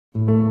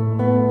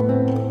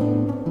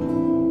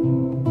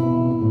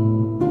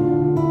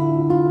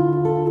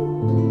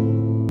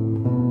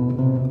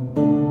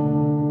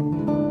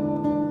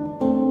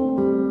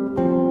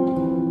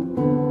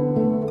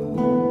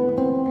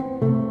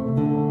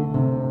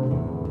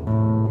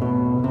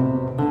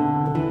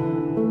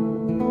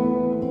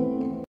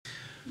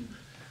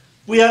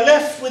We are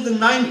left with the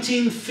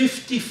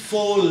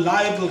 1954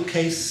 libel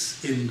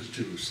case in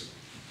Jerusalem.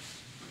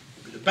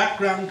 The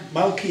background: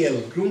 Malchiel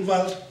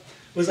Gruenwald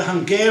was a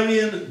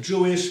Hungarian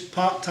Jewish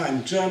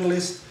part-time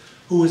journalist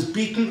who was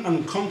beaten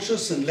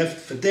unconscious and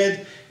left for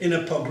dead in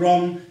a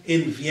pogrom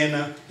in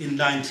Vienna in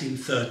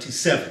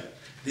 1937.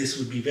 This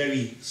would be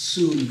very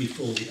soon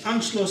before the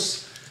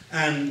Anschluss,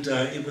 and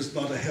it was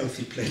not a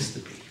healthy place to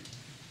be.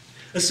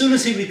 As soon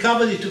as he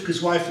recovered, he took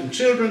his wife and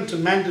children to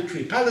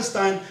mandatory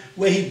Palestine,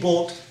 where he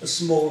bought a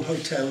small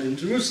hotel in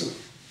Jerusalem.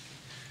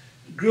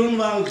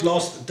 Gruenwald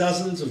lost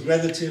dozens of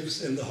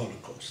relatives in the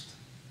Holocaust.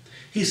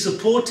 He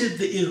supported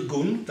the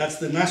Irgun, that's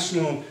the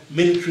national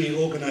military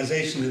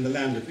organization in the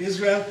land of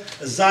Israel,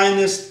 a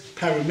Zionist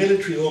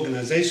paramilitary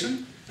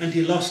organization, and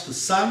he lost a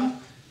son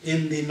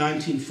in the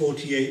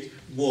 1948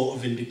 War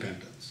of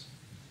Independence.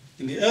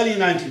 In the early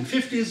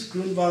 1950s,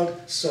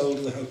 Gruenwald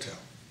sold the hotel.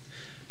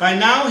 By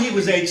now he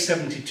was age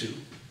 72.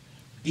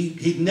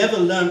 He'd never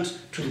learnt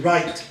to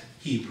write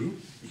Hebrew.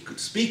 He could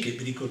speak it,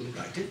 but he couldn't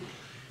write it.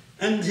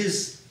 And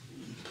his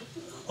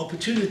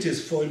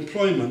opportunities for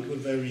employment were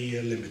very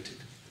limited.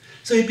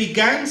 So he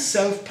began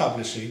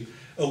self-publishing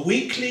a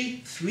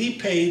weekly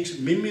 3-page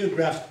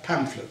mimeographed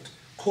pamphlet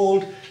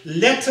called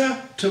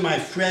Letter to My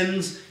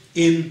Friends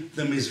in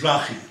the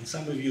Mizrahi. And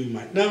some of you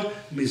might know,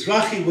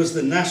 Mizrahi was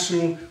the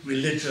national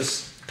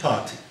religious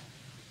party.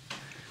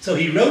 So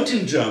he wrote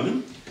in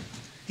German.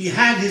 He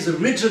had his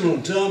original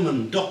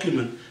German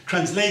document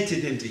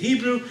translated into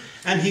Hebrew,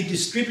 and he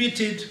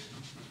distributed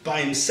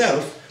by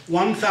himself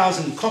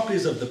 1,000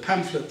 copies of the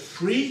pamphlet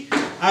free,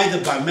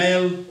 either by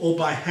mail or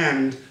by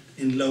hand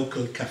in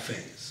local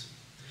cafes.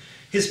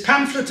 His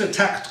pamphlet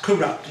attacked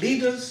corrupt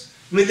leaders,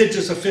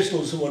 religious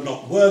officials who were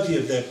not worthy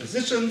of their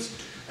positions,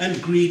 and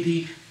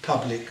greedy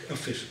public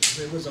officials.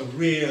 It was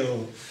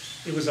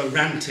a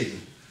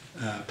ranting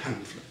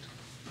pamphlet.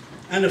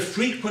 And a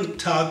frequent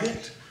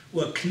target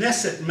were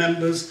Knesset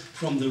members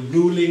from the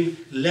ruling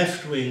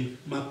left-wing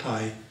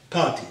Mapai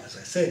party. As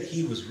I said,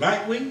 he was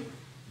right-wing,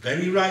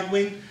 very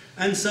right-wing,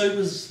 and so it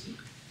was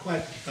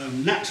quite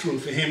natural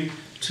for him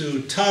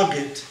to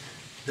target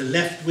the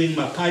left-wing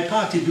Mapai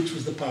party, which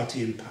was the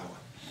party in power,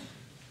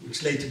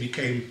 which later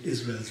became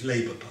Israel's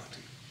Labour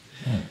Party.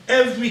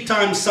 Every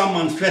time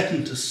someone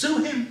threatened to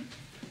sue him,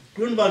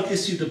 Gruenwald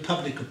issued a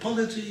public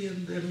apology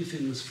and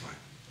everything was fine.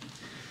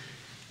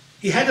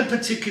 He had a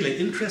particular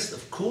interest,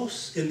 of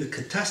course, in the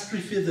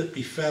catastrophe that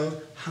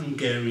befell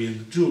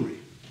Hungarian Jewry.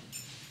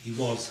 He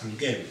was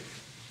Hungarian.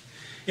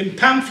 In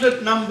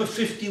pamphlet number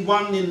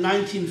 51 in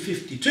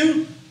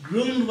 1952,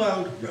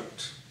 Gruenwald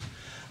wrote,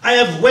 "I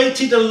have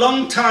waited a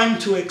long time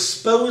to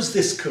expose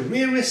this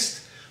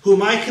careerist,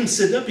 whom I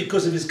consider,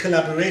 because of his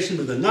collaboration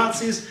with the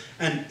Nazis,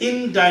 an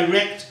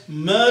indirect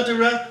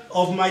murderer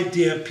of my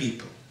dear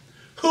people.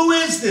 Who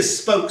is this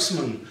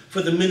spokesman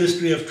for the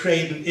Ministry of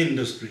Trade and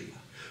Industry?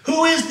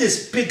 Who is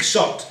this big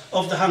shot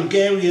of the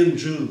Hungarian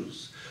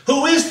Jews?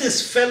 Who is this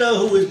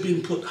fellow who has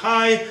been put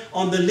high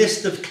on the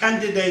list of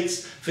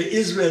candidates for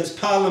Israel's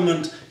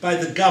parliament by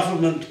the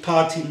government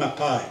party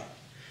Mapai?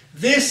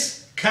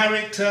 This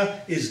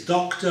character is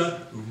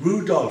Dr.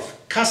 Rudolph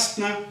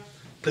Kastner,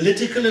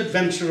 political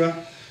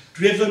adventurer,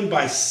 driven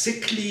by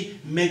sickly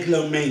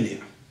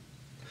megalomania.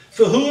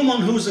 For whom,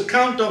 on whose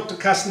account, Dr.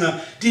 Kastner,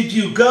 did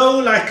you go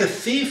like a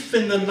thief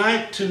in the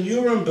night to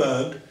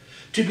Nuremberg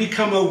to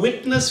become a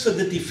witness for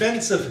the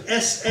defense of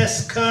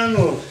SS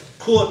Colonel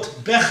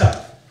Kurt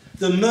Becher,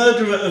 the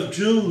murderer of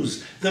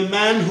Jews, the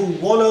man who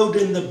wallowed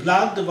in the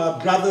blood of our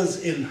brothers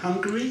in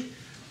Hungary?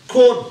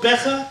 Kurt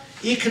Becher,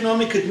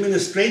 economic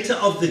administrator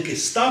of the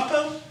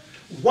Gestapo?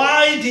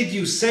 Why did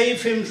you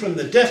save him from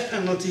the death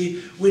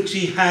penalty which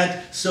he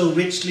had so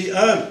richly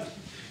earned?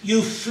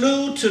 You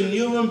flew to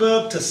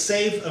Nuremberg to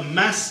save a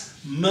mass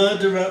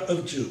murderer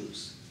of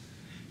Jews.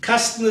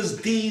 Kastner's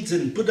deeds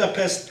in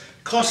Budapest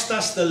cost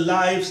us the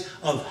lives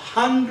of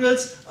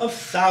hundreds of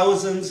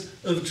thousands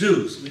of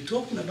Jews." We're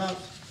talking about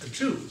a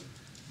Jew.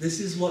 This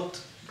is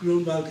what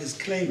Gruenwald is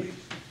claiming.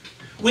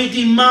 "We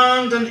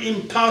demand an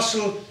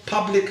impartial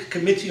public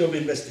committee of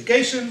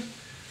investigation,"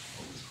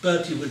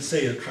 Bertie would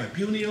say a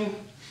tribunal.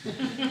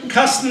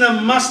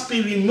 "Kastner must be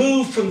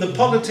removed from the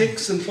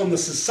politics and from the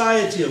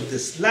society of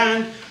this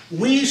land.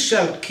 We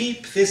shall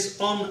keep this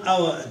on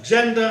our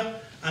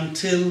agenda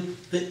until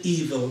the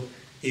evil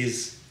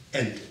is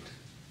ended."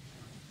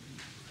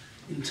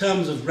 In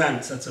terms of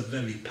rants, that's a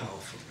very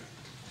powerful rant.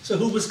 So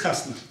who was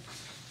Kastner?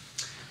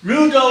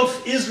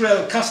 Rudolf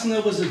Israel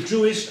Kastner was a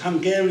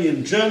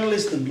Jewish-Hungarian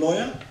journalist and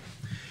lawyer.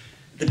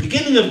 At the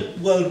beginning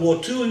of World War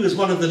II, he was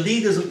one of the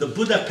leaders of the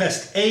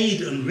Budapest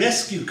Aid and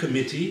Rescue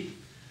Committee,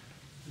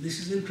 and this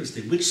is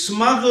interesting, which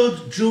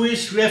smuggled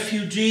Jewish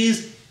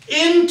refugees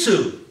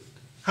into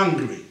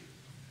Hungary.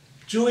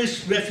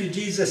 Jewish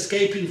refugees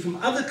escaping from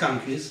other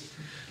countries,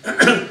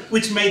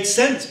 which made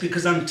sense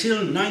because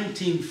until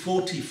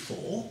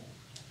 1944,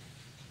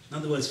 in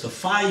other words, for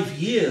 5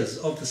 years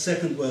of the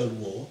Second World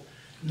War,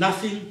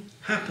 nothing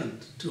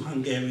happened to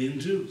Hungarian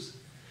Jews.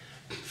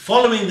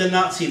 Following the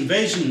Nazi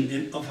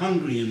invasion of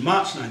Hungary in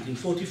March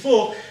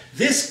 1944,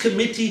 this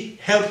committee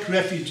helped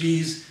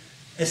refugees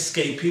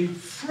escaping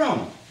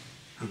from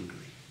Hungary.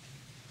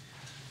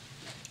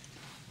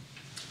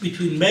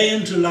 Between May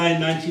and July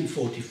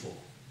 1944,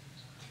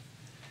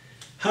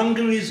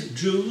 Hungary's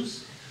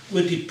Jews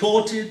were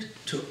deported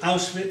to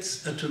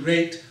Auschwitz at a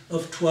rate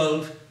of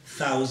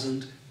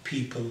 12,000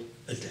 people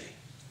a day.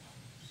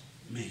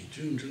 May,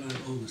 June, July,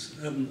 August,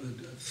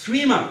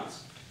 3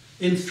 months.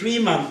 In 3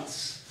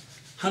 months,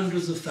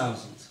 hundreds of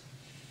thousands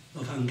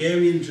of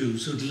Hungarian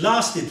Jews who'd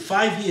lasted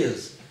 5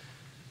 years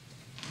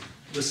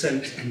were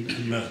sent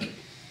and murdered.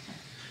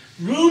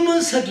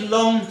 Rumors had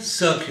long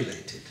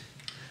circulated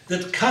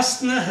that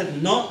Kastner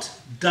had not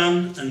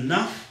done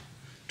enough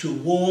to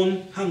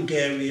warn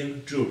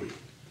Hungarian Jewry,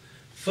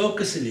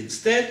 focusing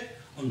instead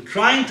on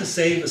trying to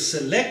save a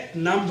select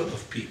number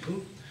of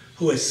people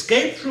who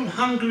escaped from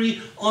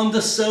Hungary on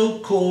the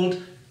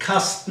so-called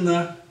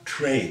Kastner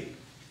train.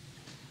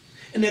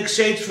 In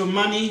exchange for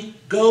money,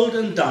 gold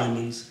and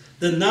diamonds,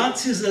 the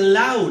Nazis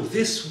allowed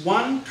this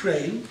one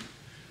train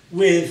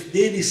with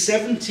nearly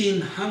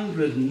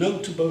 1,700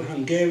 notable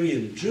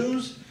Hungarian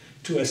Jews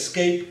to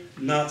escape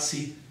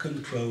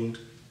Nazi-controlled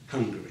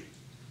Hungary.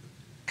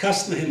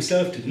 Kastner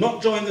himself did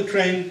not join the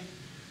train,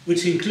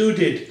 which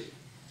included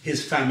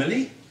his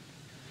family,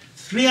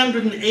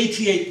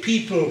 388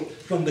 people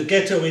from the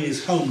ghetto in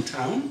his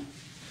hometown,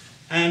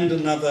 and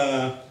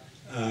another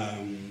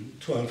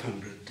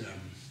 1,200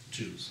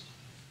 Jews.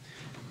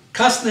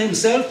 Kastner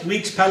himself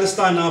reached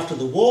Palestine after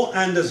the war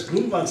and, as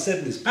Gruenwald said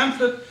in his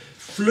pamphlet,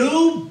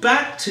 flew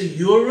back to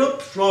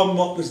Europe from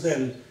what was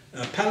then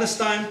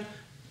Palestine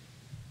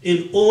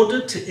in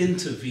order to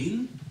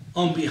intervene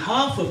on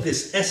behalf of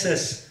this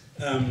SS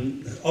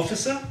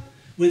officer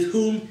with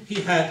whom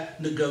he had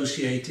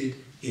negotiated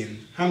in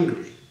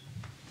Hungary.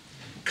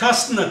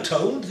 Kastner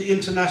told the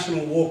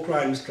International War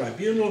Crimes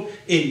Tribunal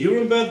in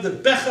Nuremberg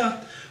that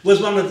Becher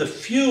was one of the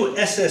few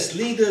SS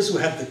leaders who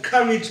had the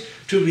courage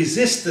to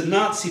resist the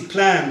Nazi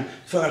plan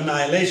for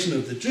annihilation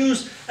of the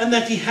Jews, and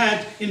that he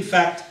had, in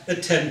fact,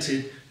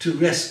 attempted to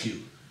rescue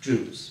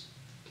Jews.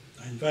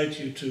 I invite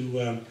you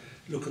to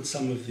look at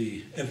some of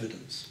the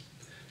evidence.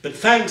 But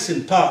thanks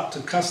in part to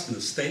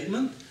Kastner's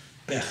statement,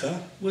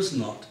 Becher was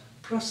not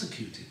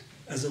prosecuted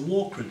as a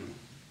war criminal.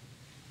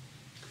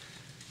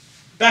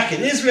 Back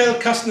in Israel,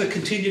 Kastner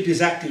continued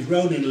his active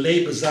role in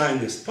labor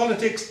Zionist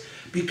politics,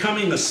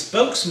 becoming a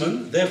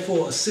spokesman,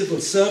 therefore a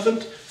civil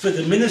servant, for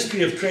the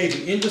Ministry of Trade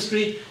and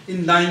Industry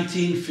in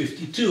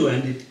 1952.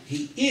 And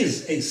he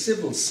is a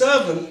civil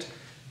servant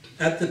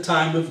at the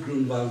time of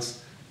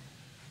Gruenwald's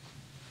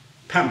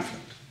pamphlet.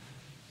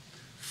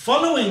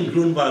 Following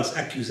Gruenwald's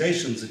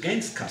accusations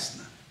against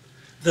Kastner,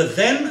 the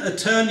then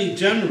Attorney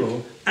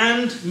General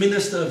and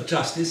Minister of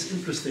Justice,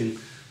 interesting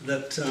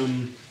that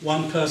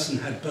one person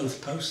had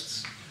both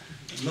posts,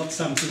 not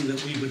something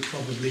that we would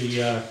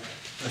probably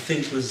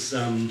think was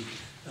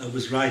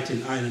right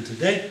in Ireland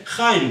today,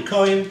 Chaim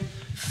Cohen,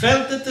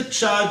 felt that the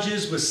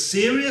charges were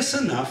serious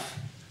enough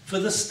for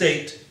the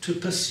state to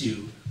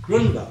pursue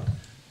Gruenwald.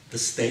 The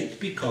state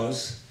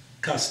because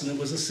Kastner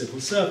was a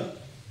civil servant.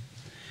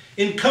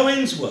 In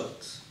Cohen's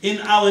words, in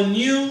our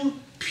new,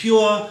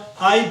 pure,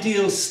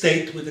 ideal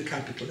state with a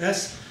capital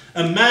S,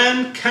 a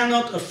man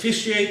cannot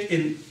officiate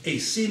in a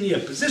senior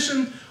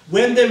position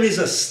when there is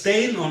a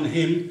stain on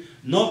him,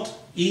 not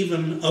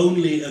even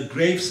only a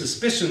grave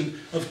suspicion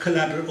of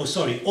collaboration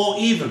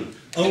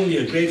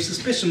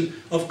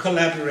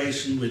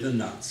with the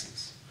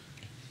Nazis.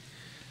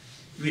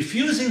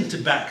 Refusing to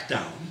back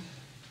down,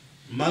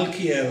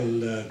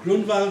 Malchiel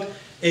Gruenwald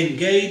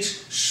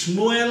engaged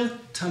Shmuel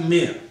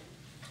Tamir,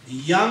 a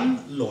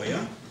young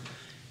lawyer,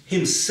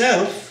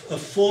 himself a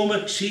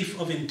former chief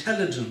of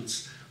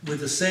intelligence with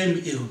the same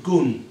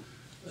Irgun,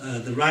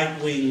 the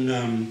right-wing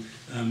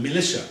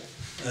militia,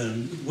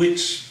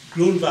 which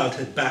Gruenwald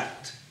had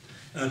backed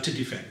to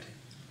defend him.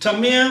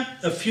 Tamir,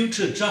 a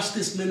future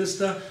justice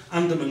minister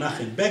under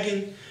Menachem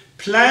Begin,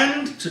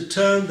 planned to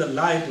turn the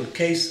libel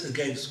case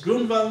against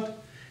Gruenwald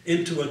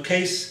into a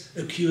case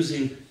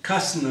accusing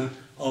Kastner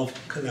of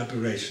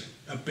collaboration,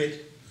 a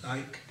bit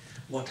like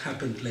what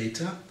happened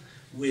later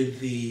with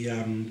the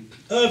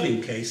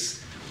Irving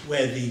case,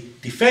 where the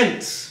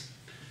defense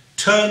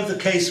turned the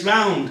case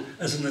round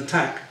as an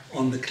attack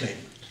on the claimant.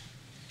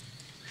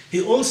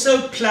 He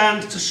also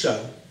planned to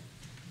show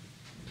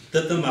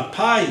that the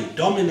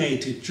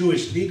Mapai-dominated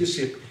Jewish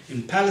leadership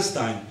in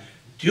Palestine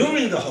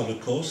during the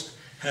Holocaust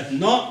had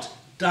not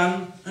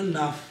done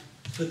enough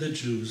for the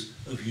Jews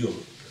of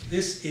Europe.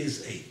 This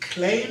is a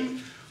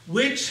claim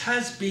which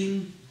has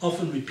been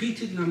often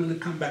repeated, and I'm going to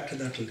come back to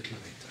that a little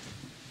later.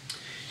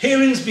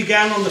 Hearings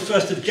began on the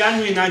 1st of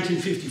January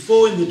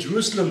 1954 in the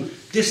Jerusalem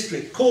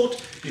District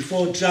Court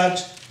before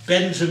Judge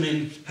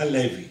Benjamin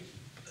Halevy,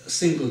 a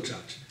single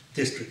judge,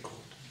 District Court.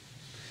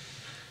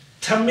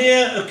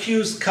 Tamir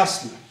accused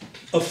Kastner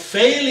of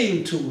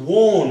failing to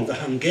warn the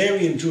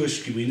Hungarian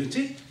Jewish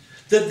community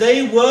that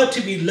they were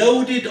to be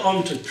loaded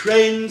onto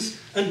trains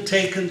and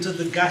taken to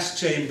the gas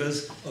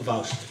chambers of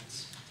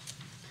Auschwitz.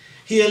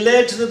 He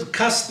alleged that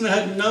Kastner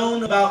had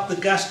known about the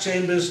gas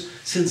chambers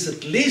since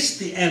at least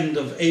the end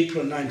of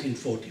April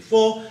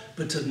 1944,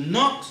 but had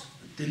not,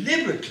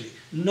 deliberately,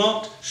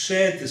 not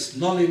shared this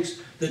knowledge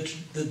that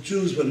the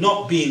Jews were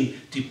not being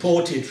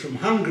deported from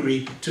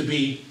Hungary to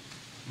be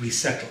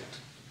resettled.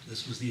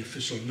 This was the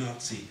official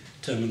Nazi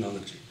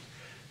terminology.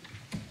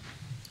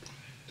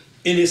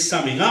 In his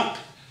summing up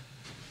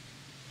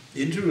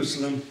in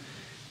Jerusalem,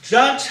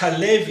 Judge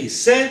Halevy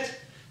said,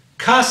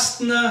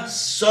 Kastner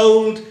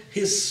sold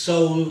his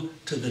soul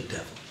to the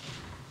devil.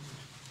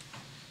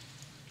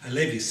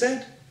 Halevy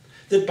said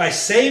that by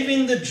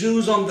saving the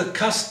Jews on the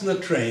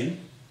Kastner train,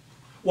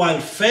 while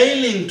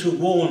failing to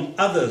warn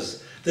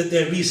others that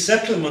their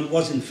resettlement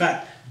was in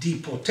fact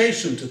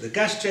deportation to the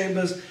gas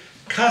chambers,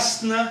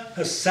 Kastner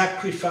has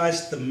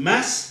sacrificed the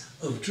mass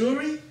of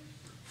Jewry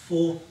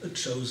for a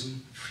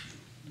chosen few.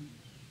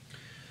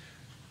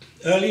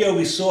 Earlier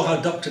we saw how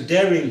Dr.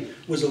 Dering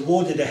was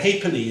awarded a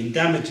halfpenny in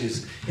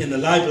damages in the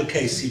libel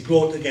case he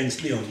brought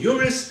against Leon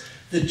Uris.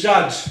 The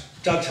Judge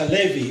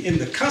Halevy, in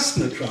the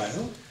Kastner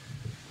trial,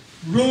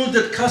 ruled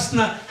that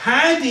Kastner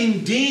had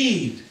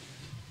indeed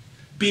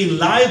been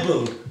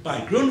libeled by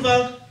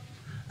Gruenwald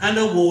and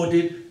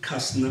awarded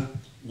Kastner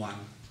 1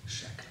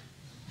 shekel.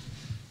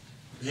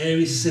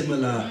 Very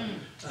similar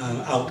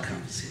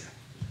outcomes here.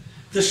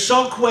 The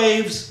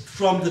shockwaves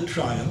from the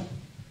trial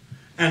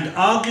and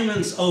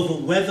arguments over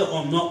whether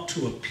or not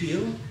to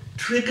appeal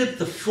triggered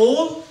the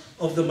fall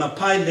of the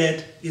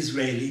Mapai-led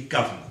Israeli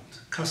government.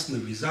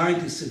 Kastner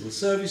resigned his civil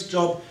service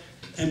job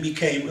and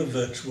became a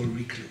virtual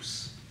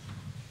recluse.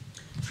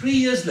 3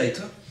 years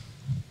later,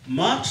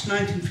 March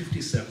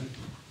 1957,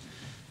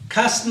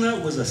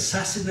 Kastner was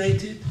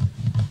assassinated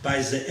by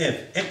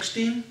Ze'ev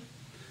Eckstein,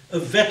 a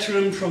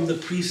veteran from the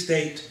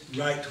pre-state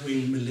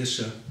right-wing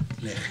militia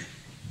Lehi.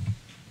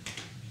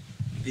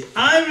 The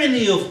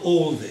irony of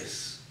all this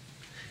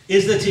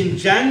is that in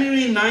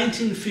January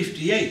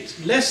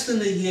 1958, less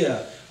than a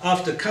year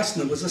after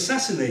Kastner was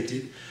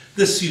assassinated,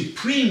 the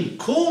Supreme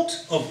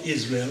Court of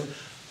Israel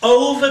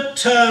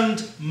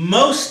overturned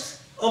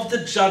most of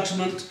the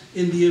judgment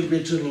in the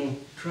original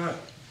trial.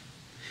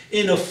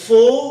 In a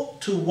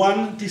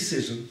 4-1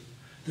 decision,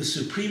 the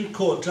Supreme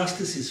Court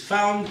justices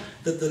found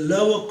that the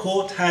lower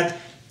court had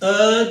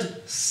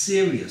erred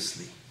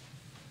seriously.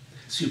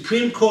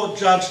 Supreme Court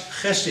Judge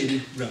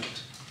Cheshin wrote,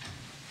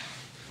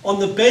 on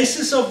the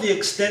basis of the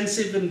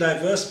extensive and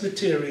diverse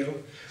material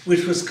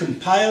which was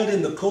compiled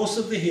in the course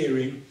of the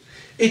hearing,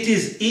 it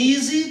is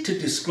easy to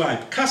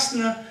describe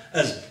Kastner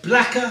as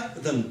blacker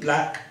than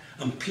black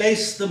and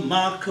place the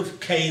mark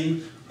of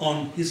Cain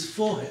on his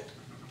forehead.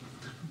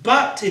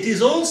 But it is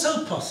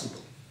also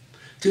possible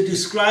to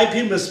describe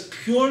him as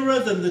purer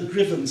than the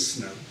driven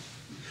snow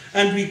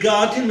and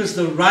regard him as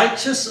the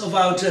righteous of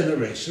our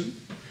generation,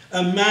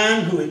 a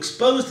man who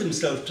exposed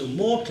himself to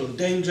mortal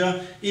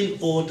danger in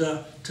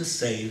order to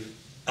save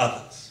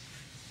others.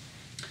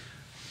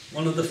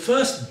 One of the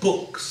first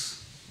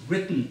books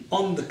written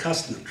on the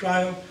Kastner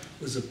trial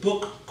was a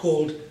book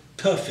called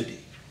Perfidy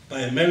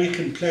by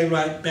American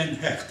playwright Ben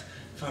Hecht.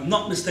 If I'm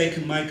not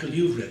mistaken, Michael,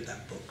 you've read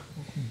that book.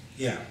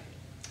 Yeah.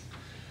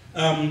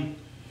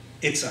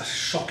 It's a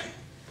shocking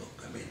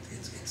book. I mean,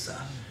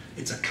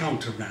 it's a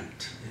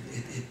counter-rant.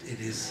 It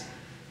is,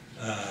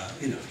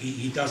 you know,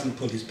 he doesn't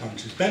pull his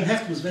punches. Ben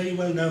Hecht was very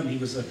well known. He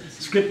was a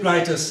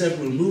scriptwriter,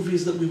 several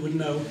movies that we would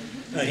know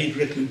he'd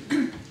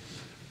written.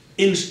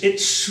 In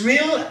its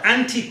shrill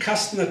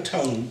anti-Kastner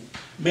tone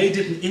made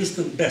it an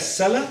instant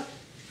bestseller,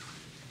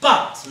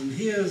 but, and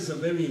here's a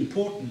very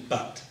important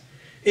but,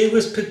 it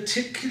was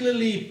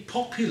particularly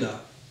popular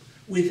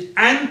with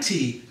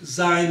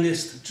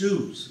anti-Zionist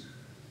Jews.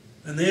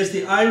 And there's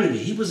the irony.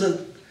 He was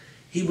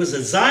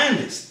a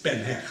Zionist,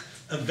 Ben Hecht,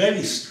 a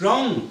very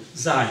strong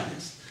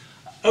Zionist,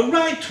 a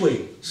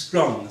right-wing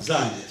strong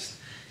Zionist,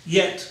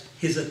 yet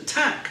his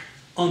attack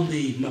on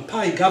the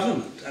Mapai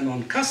government and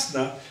on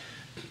Kastner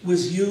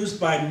was used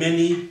by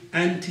many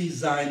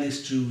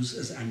anti-Zionist Jews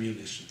as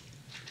ammunition.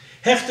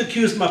 Hecht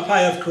accused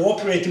Mapai of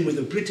cooperating with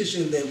the British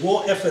in their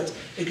war effort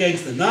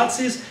against the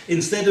Nazis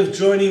instead of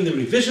joining the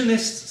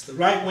revisionists, the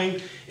right wing,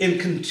 in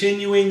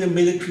continuing the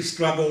military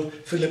struggle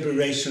for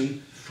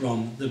liberation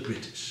from the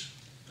British.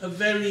 A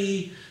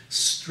very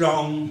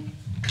strong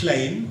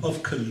claim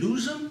of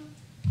collusion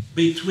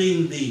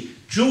between the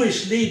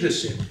Jewish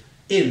leadership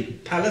in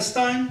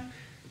Palestine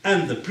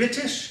and the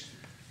British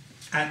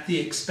at the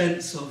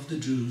expense of the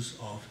Jews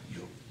of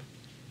Europe.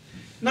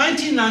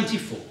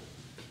 1994,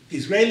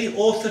 Israeli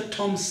author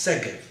Tom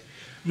Segev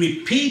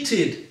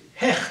repeated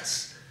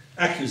Hecht's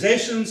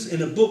accusations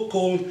in a book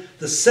called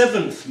The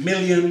Seventh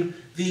Million,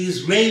 The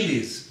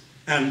Israelis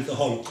and the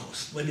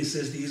Holocaust. When he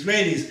says the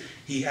Israelis,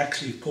 he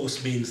actually, of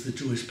course, means the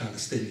Jewish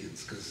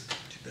Palestinians, because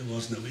there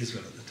was no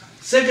Israel at the time.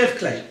 Segev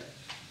claimed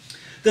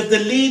that the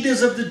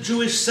leaders of the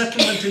Jewish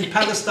settlement in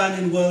Palestine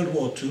in World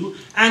War II,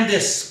 and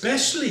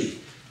especially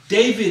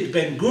David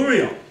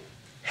Ben-Gurion,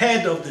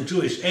 head of the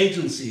Jewish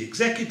Agency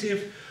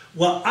executive,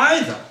 were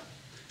either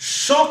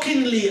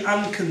shockingly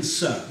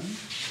unconcerned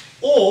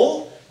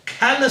or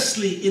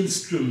callously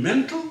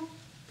instrumental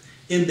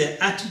in their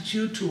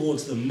attitude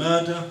towards the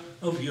murder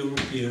of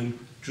European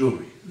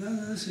Jewry.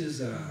 Now, this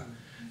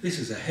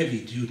is a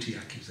heavy-duty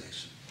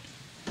accusation.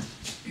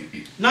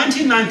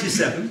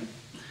 1997,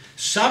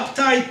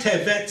 Shabtai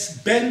Tevet's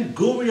Ben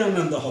Gurion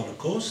and the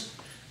Holocaust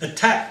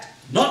attacked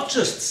not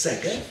just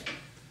Segev,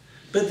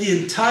 but the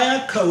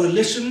entire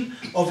coalition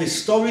of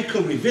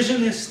historical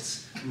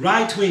revisionists,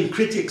 right-wing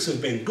critics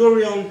of Ben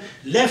Gurion,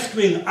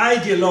 left-wing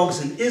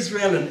ideologues in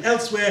Israel and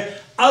elsewhere,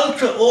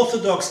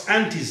 ultra-Orthodox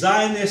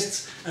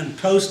anti-Zionists and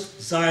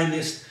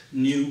post-Zionist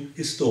new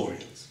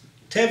historians.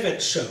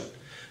 Tevet showed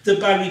that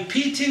by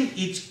repeating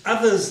each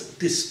other's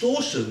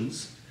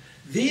distortions,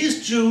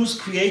 these Jews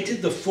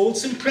created the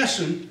false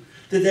impression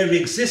that there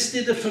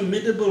existed a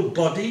formidable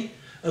body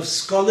of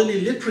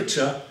scholarly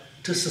literature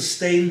to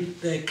sustain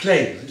their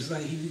claims. It was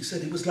like, he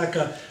said it was like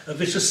a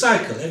vicious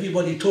cycle,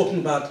 everybody talking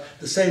about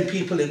the same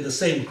people in the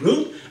same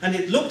group, and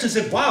it looked as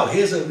if, wow,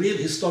 here's a real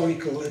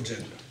historical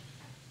agenda.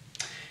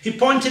 He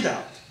pointed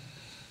out,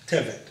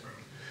 Tevet,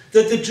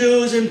 that the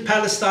Jews in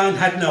Palestine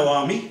had no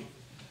army,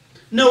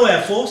 no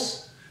air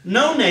force,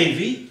 no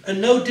navy,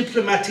 and no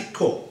diplomatic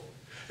corps.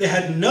 They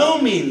had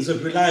no means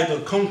of reliable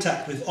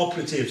contact with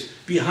operatives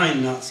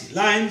behind Nazi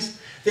lines.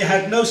 They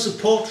had no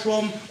support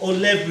from or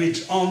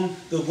leverage on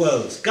the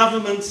world's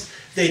governments.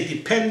 They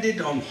depended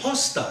on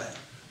hostile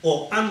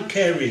or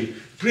uncaring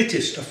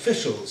British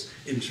officials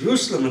in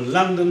Jerusalem and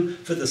London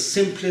for the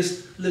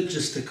simplest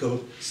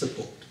logistical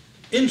support.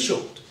 In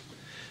short,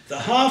 the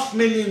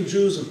 500,000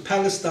 Jews of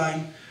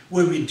Palestine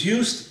were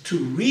reduced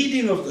to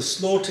reading of the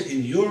slaughter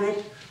in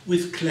Europe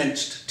with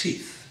clenched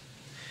teeth.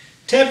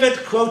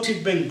 Tevet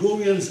quoted Ben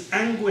Gurion's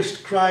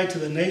anguished cry to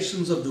the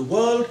nations of the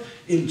world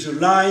in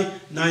July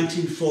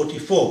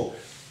 1944.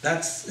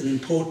 That's an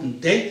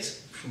important date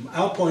from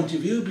our point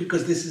of view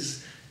because this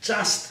is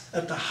just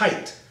at the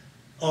height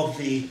of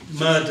the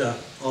murder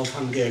of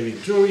Hungarian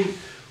Jewry.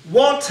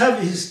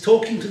 He's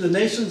talking to the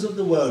nations of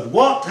the world.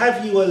 What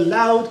have you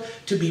allowed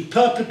to be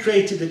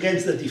perpetrated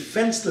against the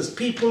defenseless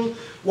people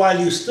while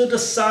you stood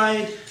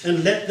aside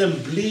and let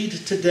them bleed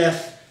to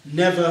death,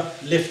 never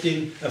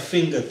lifting a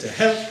finger to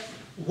help?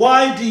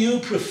 Why do you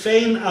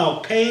profane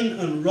our pain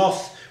and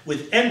wrath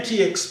with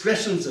empty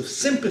expressions of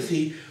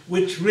sympathy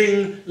which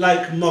ring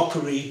like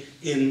mockery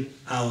in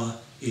our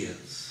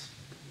ears?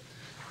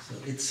 So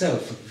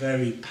itself a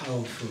very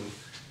powerful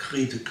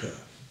cri de coeur.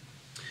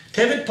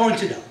 Tevet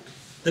pointed out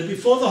that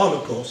before the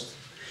Holocaust,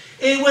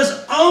 it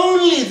was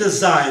only the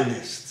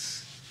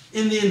Zionists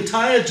in the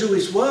entire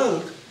Jewish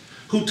world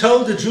who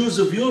told the Jews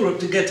of Europe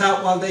to get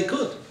out while they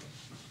could.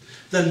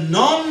 The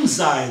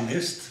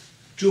non-Zionist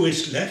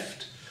Jewish left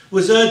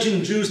was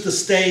urging Jews to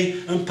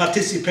stay and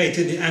participate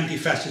in the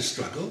anti-fascist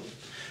struggle.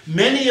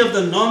 Many of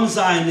the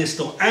non-Zionist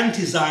or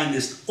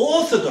anti-Zionist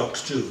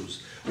Orthodox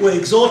Jews were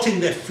exhorting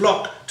their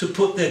flock to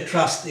put their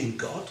trust in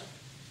God.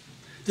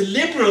 The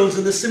liberals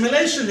and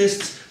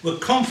assimilationists were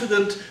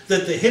confident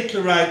that the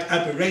Hitlerite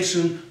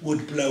aberration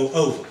would blow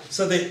over.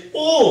 So they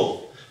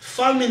all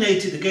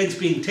fulminated against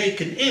being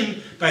taken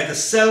in by the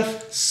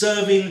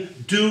self-serving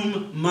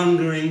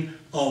doom-mongering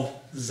of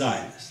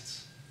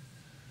Zionists.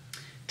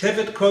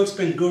 Tevet quotes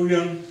Ben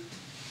Gurion,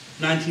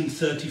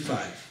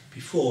 1935,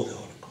 before the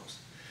Holocaust.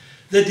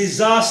 The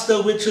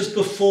disaster which has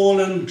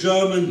befallen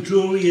German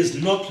Jewry is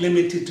not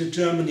limited to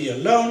Germany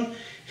alone.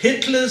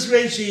 Hitler's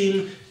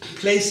regime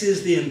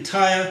places the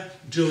entire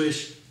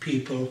Jewish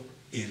people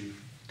in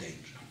danger.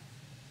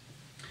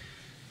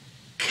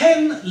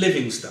 Ken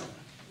Livingstone,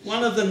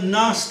 one of the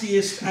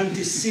nastiest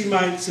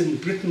anti-Semites in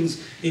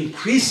Britain's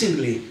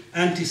increasingly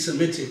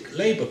anti-Semitic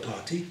Labour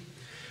Party,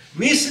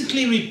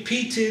 recently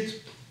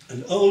repeated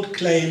an old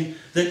claim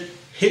that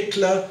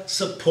Hitler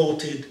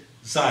supported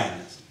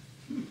Zionism.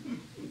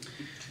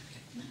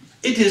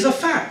 It is a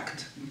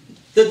fact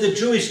that the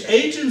Jewish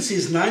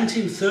Agency's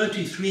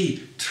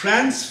 1933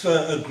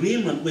 transfer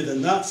agreement with the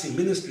Nazi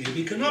Ministry of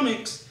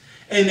Economics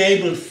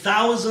enabled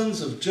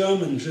thousands of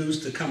German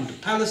Jews to come to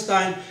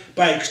Palestine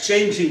by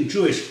exchanging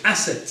Jewish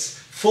assets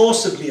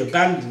forcibly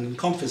abandoned and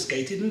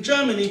confiscated in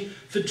Germany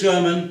for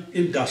German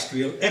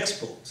industrial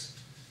exports.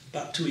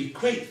 But to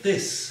equate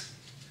this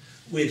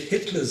with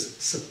Hitler's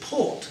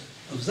support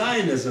of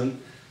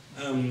Zionism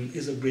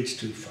is a bridge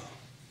too far.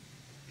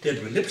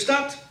 Deborah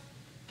Lipstadt,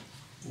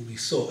 who we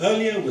saw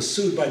earlier, was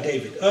sued by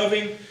David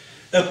Irving,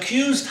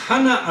 accused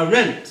Hannah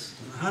Arendt.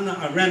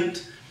 Hannah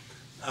Arendt,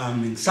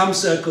 in some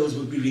circles,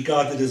 would be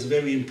regarded as a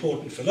very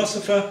important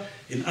philosopher.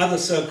 In other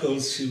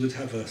circles, she would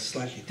have a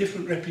slightly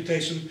different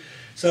reputation.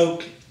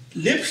 So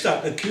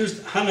Lipstadt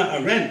accused Hannah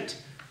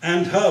Arendt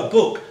and her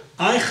book,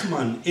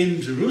 Eichmann in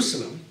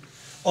Jerusalem,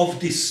 of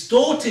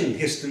distorting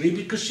history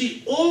because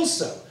she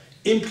also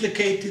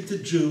implicated the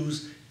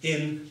Jews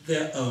in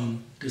their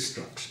own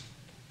destruction.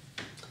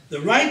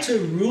 The writer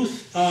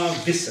Ruth R.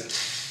 Visser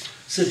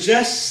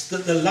suggests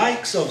that the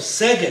likes of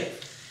Segev,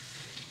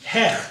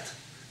 Hecht,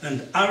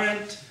 and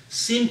Arendt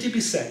seem to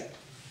be saying,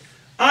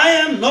 I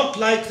am not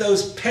like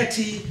those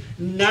petty,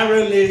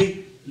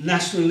 narrowly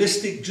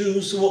nationalistic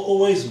Jews who are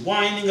always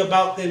whining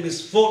about their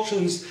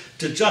misfortunes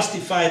to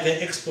justify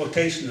their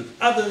exploitation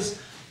of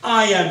others.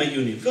 I am a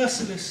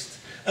universalist,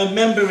 a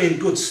member in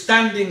good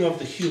standing of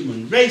the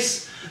human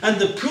race, and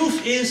the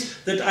proof is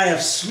that I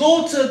have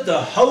slaughtered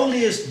the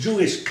holiest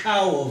Jewish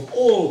cow of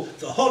all,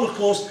 the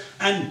Holocaust,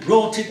 and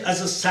brought it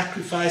as a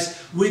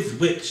sacrifice with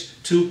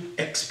which to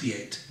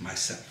expiate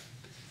myself.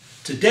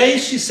 Today,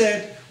 she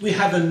said, we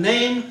have a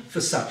name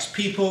for such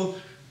people.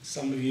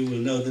 Some of you will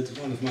know that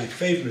one of my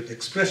favorite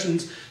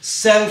expressions,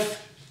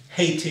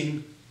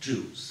 self-hating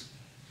Jews.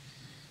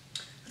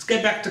 Let's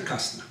get back to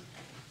Kastner.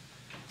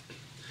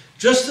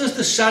 Just as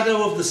the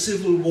shadow of the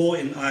civil war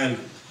in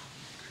Ireland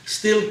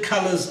still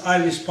colours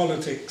Irish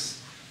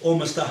politics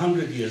almost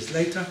 100 years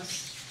later,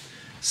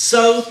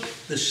 so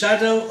the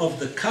shadow of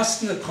the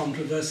Kastner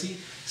controversy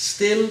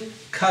still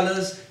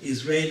colours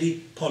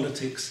Israeli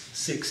politics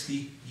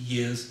 60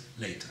 years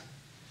later.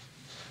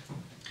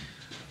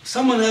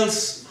 Someone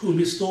else whom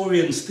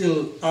historians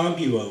still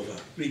argue over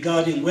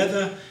regarding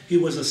whether he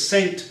was a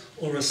saint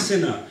or a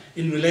sinner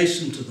in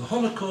relation to the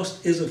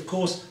Holocaust is, of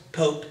course,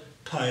 Pope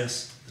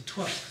Pius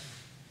XII.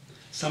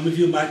 Some of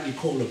you might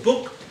recall a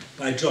book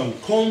by John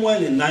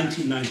Cornwell in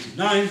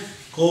 1999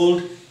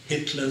 called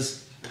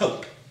Hitler's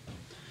Pope.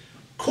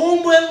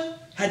 Cornwell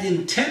had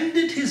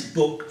intended his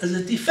book as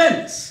a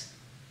defense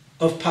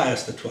of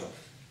Pius XII,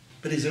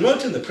 but as he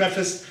wrote in the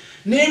preface,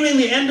 nearing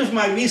the end of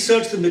my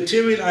research, the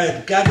material I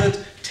had gathered,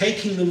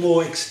 taking the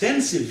more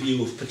extensive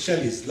view of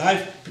Pacelli's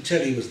life,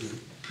 Pacelli was the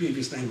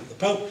previous name of the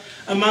Pope,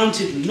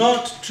 amounted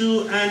not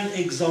to an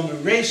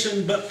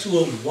exoneration, but to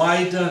a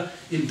wider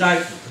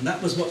indictment. And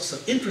that was what's so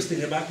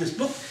interesting about this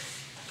book.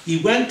 He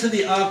went to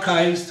the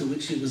archives, to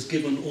which he was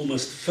given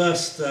almost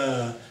first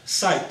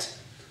sight,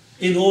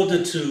 in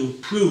order to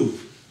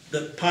prove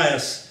that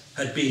Pius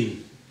had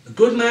been a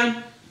good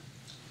man,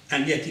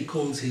 and yet he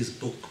calls his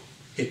book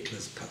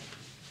Hitler's Pope.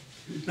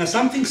 Now,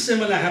 something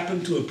similar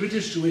happened to a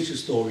British Jewish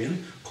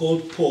historian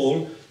called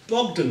Paul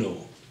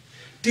Bogdanor.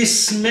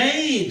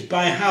 Dismayed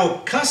by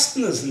how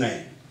Kastner's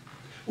name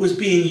was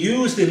being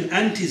used in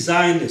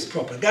anti-Zionist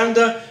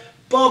propaganda,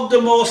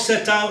 Bogdanor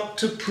set out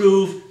to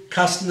prove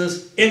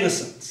Kastner's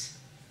innocence.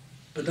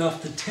 But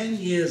after 10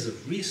 years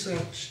of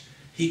research,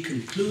 he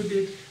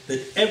concluded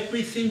that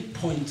everything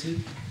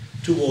pointed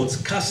towards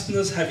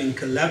Kastner's having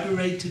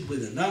collaborated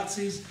with the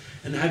Nazis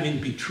and having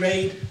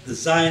betrayed the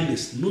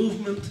Zionist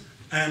movement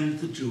and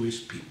the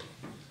Jewish people.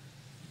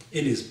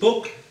 In his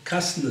book,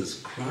 Kastner's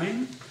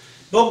Crime,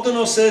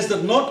 Bogdanor says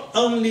that not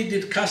only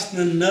did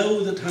Kastner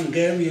know that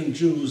Hungarian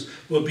Jews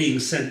were being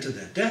sent to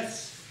their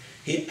deaths,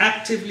 he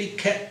actively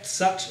kept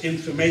such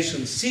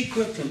information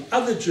secret from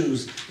other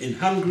Jews in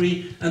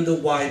Hungary and the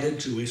wider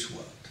Jewish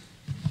world.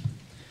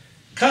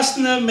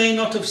 Kastner may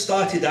not have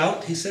started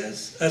out, he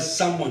says, as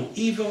someone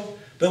evil,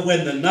 but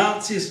when the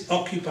Nazis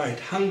occupied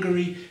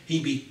Hungary,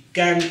 he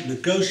began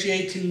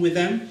negotiating with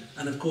them.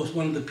 And of course,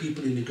 one of the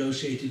people he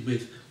negotiated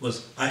with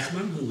was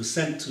Eichmann, who was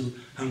sent to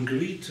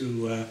Hungary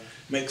to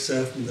make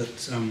certain that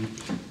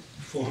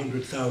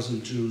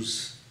 400,000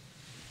 Jews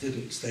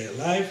didn't stay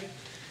alive.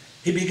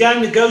 He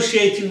began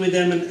negotiating with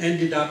them and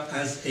ended up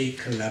as a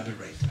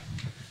collaborator.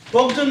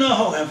 Bogdanor,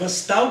 however,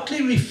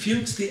 stoutly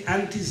refutes the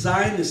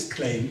anti-Zionist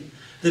claim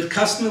that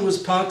Kastner was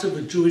part of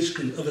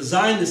a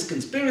Zionist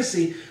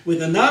conspiracy with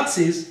the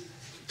Nazis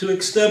to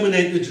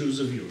exterminate the Jews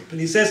of Europe. And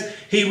he says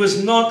he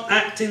was not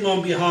acting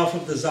on behalf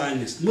of the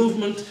Zionist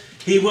movement,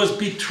 he was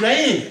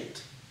betraying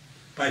it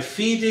by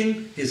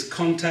feeding his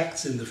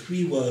contacts in the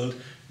free world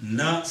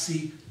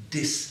Nazi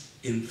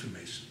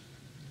disinformation.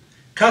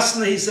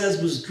 Kastner, he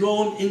says, was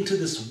drawn into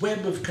this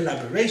web of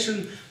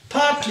collaboration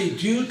partly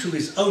due to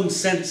his own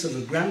sense of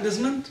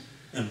aggrandizement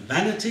and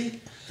vanity,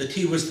 that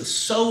he was the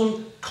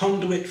sole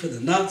conduit for the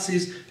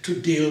Nazis to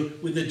deal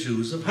with the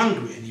Jews of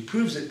Hungary. And he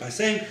proves it by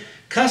saying,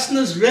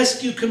 Kastner's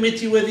rescue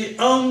committee were the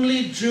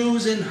only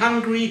Jews in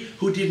Hungary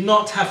who did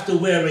not have to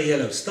wear a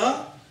yellow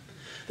star.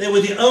 They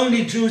were the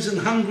only Jews in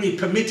Hungary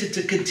permitted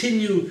to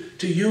continue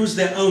to use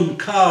their own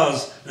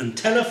cars and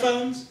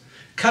telephones.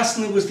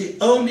 Kastner was the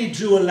only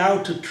Jew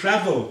allowed to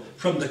travel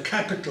from the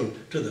capital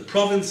to the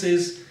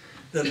provinces.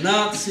 The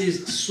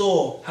Nazis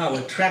saw how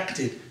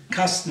attracted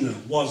Kastner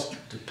was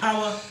to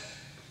power,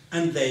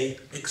 and they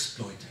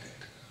exploited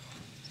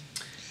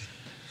it.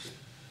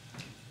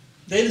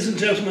 Ladies and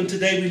gentlemen,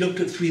 today we looked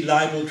at 3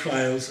 libel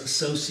trials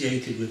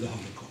associated with the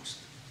Holocaust.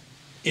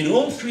 In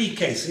all 3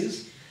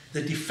 cases,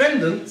 the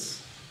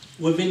defendants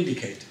were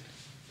vindicated.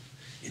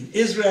 In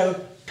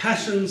Israel,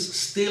 passions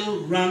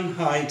still run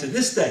high to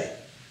this day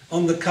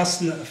on the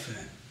Kastner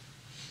affair.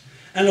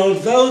 And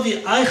although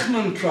the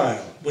Eichmann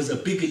trial was a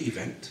bigger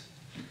event,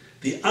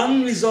 the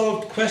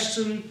unresolved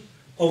question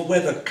of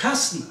whether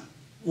Kastner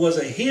was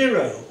a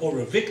hero or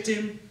a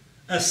victim,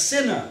 a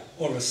sinner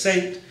or a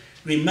saint,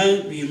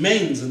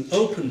 remains an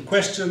open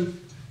question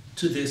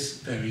to this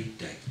very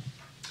day.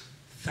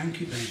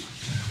 Thank you very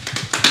much.